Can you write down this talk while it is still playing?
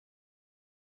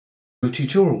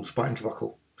Tutorials by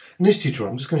Buckle. In this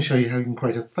tutorial I'm just going to show you how you can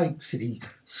create a fake city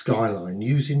skyline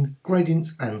using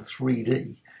gradients and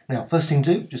 3D. Now first thing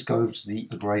to do, just go over to the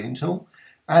gradient tool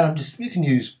and you can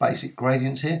use basic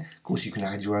gradients here. Of course you can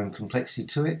add your own complexity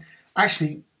to it.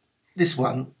 Actually this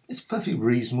one is perfectly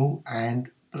reasonable,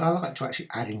 but I like to actually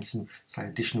add in some, say,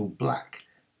 additional black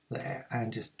there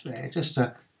and just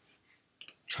to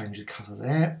change the colour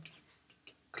there.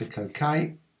 Click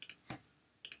OK.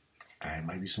 And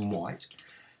maybe some white.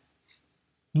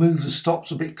 Move the stops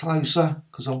a bit closer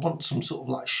because I want some sort of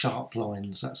like sharp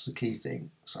lines. That's the key thing.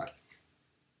 So,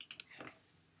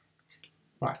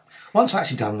 right. Once I've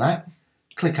actually done that,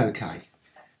 click OK.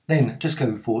 Then just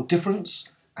go for difference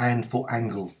and for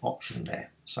angle option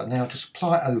there. So now just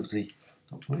apply it over the.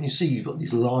 When you see you've got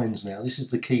these lines now, this is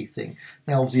the key thing.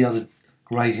 Now of the other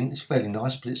gradient is fairly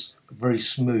nice, but it's very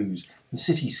smooth. And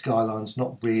city skyline's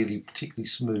not really particularly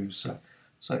smooth.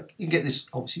 So you get this,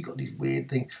 obviously you've got these weird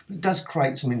things, but it does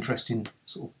create some interesting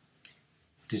sort of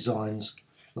designs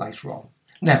later on.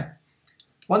 Now,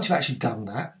 once you've actually done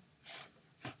that,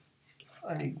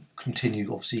 and you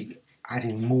continue obviously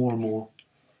adding more and more,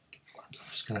 I'm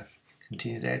just going to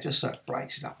continue there just so it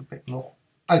breaks it up a bit more.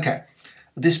 Okay, at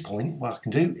this point what I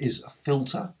can do is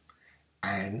filter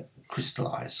and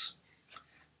crystallize.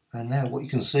 And now what you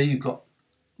can see, you've got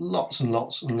lots and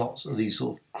lots and lots of these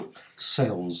sort of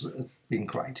cells that have been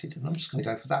created, and I'm just going to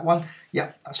go for that one.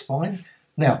 Yep, that's fine.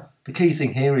 Now the key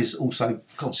thing here is also,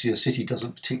 obviously a city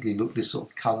doesn't particularly look this sort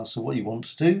of colour, so what you want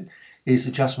to do is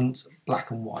adjustments black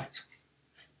and white.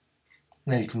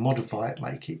 Now you can modify it,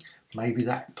 make it maybe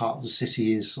that part of the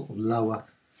city is sort of lower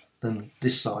than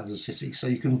this side of the city, so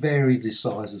you can vary the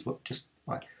size as well, just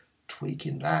by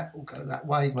tweaking that, or go that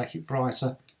way, make it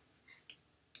brighter,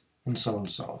 and so on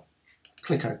and so on.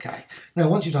 Click OK. Now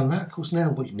once you've done that, of course, now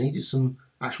what you need is some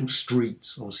actual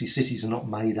streets. Obviously cities are not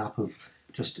made up of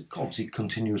just obviously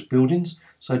continuous buildings,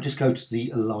 so just go to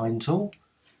the align tool,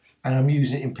 and I'm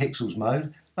using it in pixels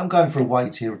mode. I'm going for a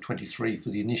weight here of 23 for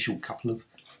the initial couple of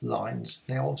lines.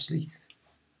 Now obviously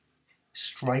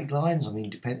straight lines, I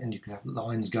mean, and you can have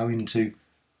lines going to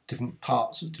different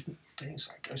parts of different things.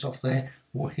 So it goes off there,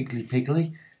 more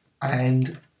higgly-piggly,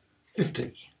 and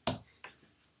 50.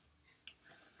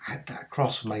 Add that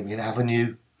across, maybe an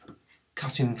avenue,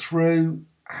 cutting through,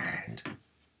 and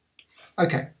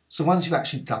okay. So once you've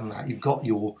actually done that, you've got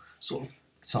your sort of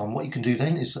design. What you can do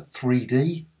then is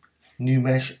 3D, new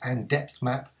mesh, and depth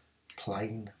map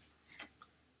plane.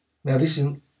 Now this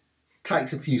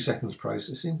takes a few seconds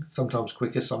processing, sometimes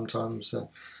quicker, sometimes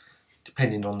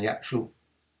depending on the actual.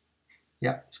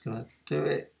 Yeah, it's going to do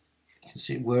it. You can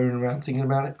see it whirring around, thinking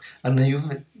about it, and then you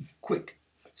have a quick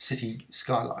city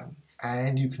skyline.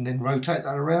 And you can then rotate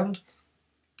that around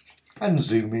and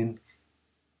zoom in.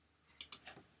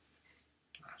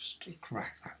 Just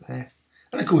drag that there.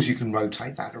 And of course you can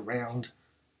rotate that around.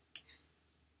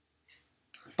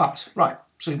 But, right,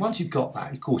 so once you've got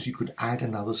that, of course you could add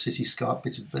another city sky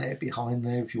bit of there behind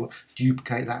there if you want.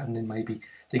 Duplicate that and then maybe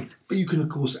think. But you can of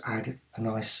course add a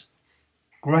nice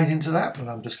gradient to that. And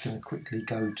I'm just going to quickly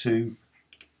go to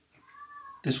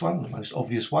this one, the most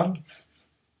obvious one.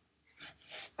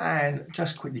 And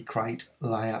just quickly create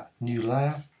layer, new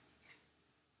layer.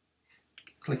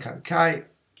 Click OK.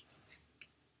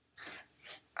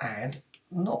 And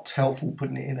not helpful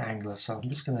putting it in angular, so I'm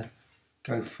just going to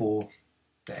go for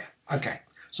there. Okay,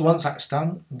 so once that's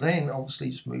done, then obviously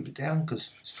just move it down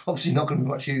because it's obviously not going to be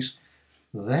much use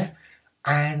there.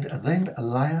 And then a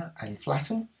layer and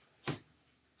flatten.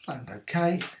 Flatten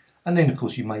OK. And then of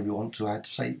course you maybe want to add,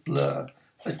 say, blur,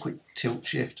 a quick tilt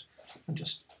shift, and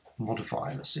just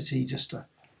modify the city just to,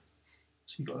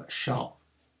 so you've got that sharp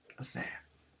there.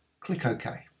 Click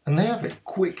OK, and there you have it.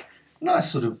 Quick,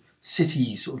 nice sort of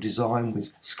city sort of design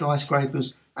with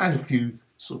skyscrapers and a few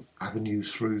sort of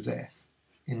avenues through there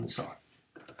inside.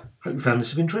 Hope you found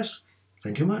this of interest.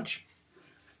 Thank you much.